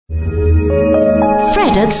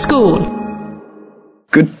at school.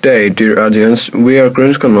 Good day, dear audience. We are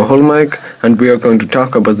Grunnskólanum Hólmavík and we are going to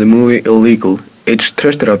talk about the movie Illegal. It's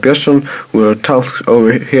Trausti Björnsson. We will talk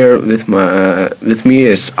over here with me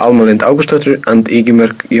is Alma Lind Ágústsdóttir and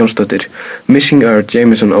Ingimar Jónsdóttir. Missing are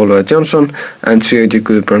Jameson Ólafur Johnson and Sigurður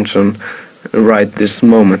Guðbrandsson right this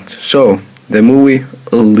moment. So, the movie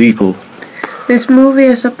Illegal. This movie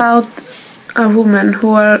is about a woman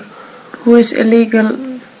who is illegal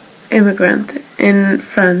immigrant in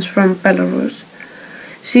France from Belarus.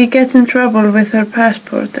 She gets in trouble with her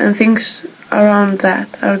passport and things around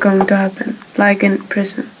that are going to happen, like in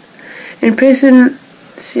prison. In prison,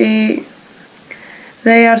 they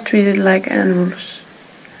are treated like animals.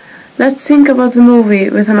 Let's think about the movie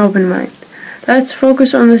with an open mind. Let's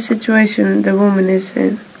focus on the situation the woman is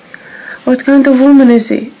in. What kind of woman is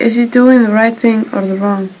he? Is he doing the right thing or the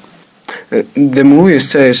wrong? The movie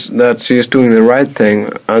says that she is doing the right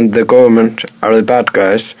thing and the government are the bad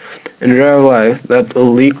guys. In real life, that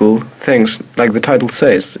illegal things, like the title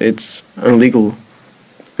says, it's illegal.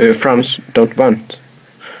 France don't want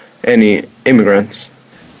any immigrants.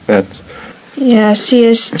 Yeah, she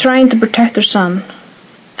is trying to protect her son.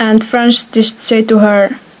 And France just say to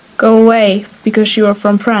her, go away, because you are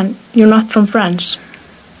from France. You're not from France.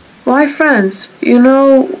 Why France?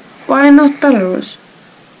 Why not Belarus?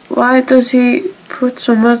 Why does he put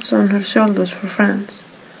so much on her shoulders for France?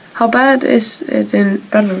 How bad is it in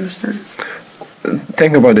Belarus then?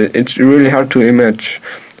 Think about it. It's really hard to imagine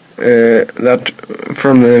that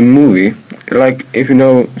from the movie. Like, if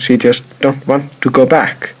she just don't want to go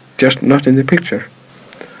back. Just not in the picture.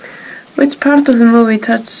 Which part of the movie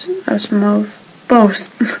touched us most?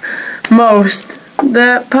 Most.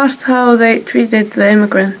 The part how they treated the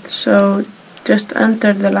immigrants, so just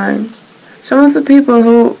under the lines. Some of the people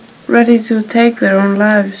who ready to take their own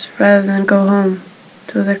lives rather than go home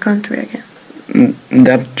to their country again.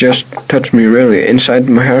 That just touched me really. Inside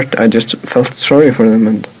my heart I just felt sorry for them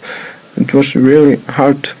and it was really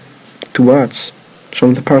hard to watch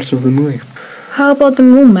some of the parts of the movie. How about the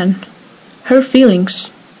woman? Her feelings?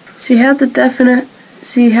 She had that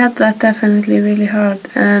definitely really hard,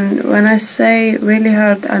 and when I say really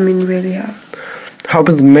hard, I mean really hard. How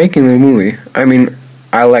about making the movie? I mean,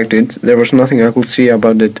 I liked it. There was nothing I could see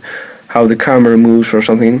about it, how the camera moves or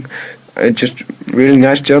something. Just really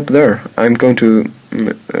nice job there. I'm going to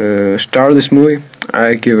star this movie.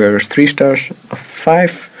 I give her 3 stars of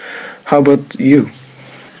 5. How about you?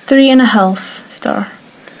 3.5 star.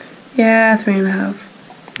 Yeah, 3.5.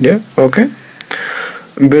 Yeah, okay.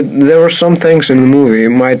 But there were some things in the movie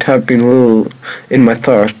might have been a little in my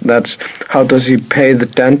thoughts. That's how does he pay the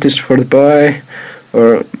dentist for the boy?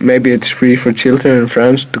 Or maybe it's free for children in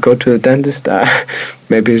France to go to the dentist.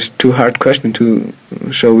 Maybe it's too hard question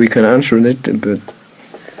so we can answer it, but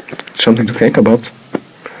something to think about.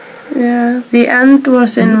 Yeah, the end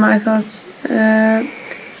was in my thoughts.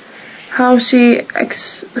 How she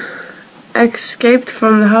escaped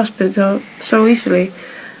from the hospital so easily.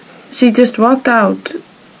 She just walked out.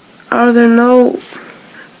 Are there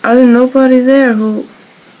nobody there who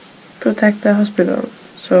protect the hospital?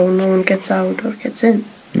 So no one gets out or gets in.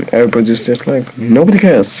 Everybody's just like, nobody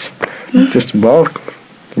cares. Just walk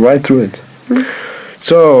right through it.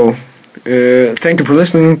 So, thank you for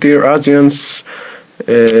listening, dear audience.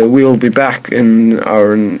 We'll be back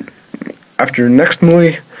after next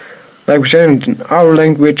movie. Like we said in our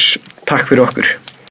language, takk fyrir okkur.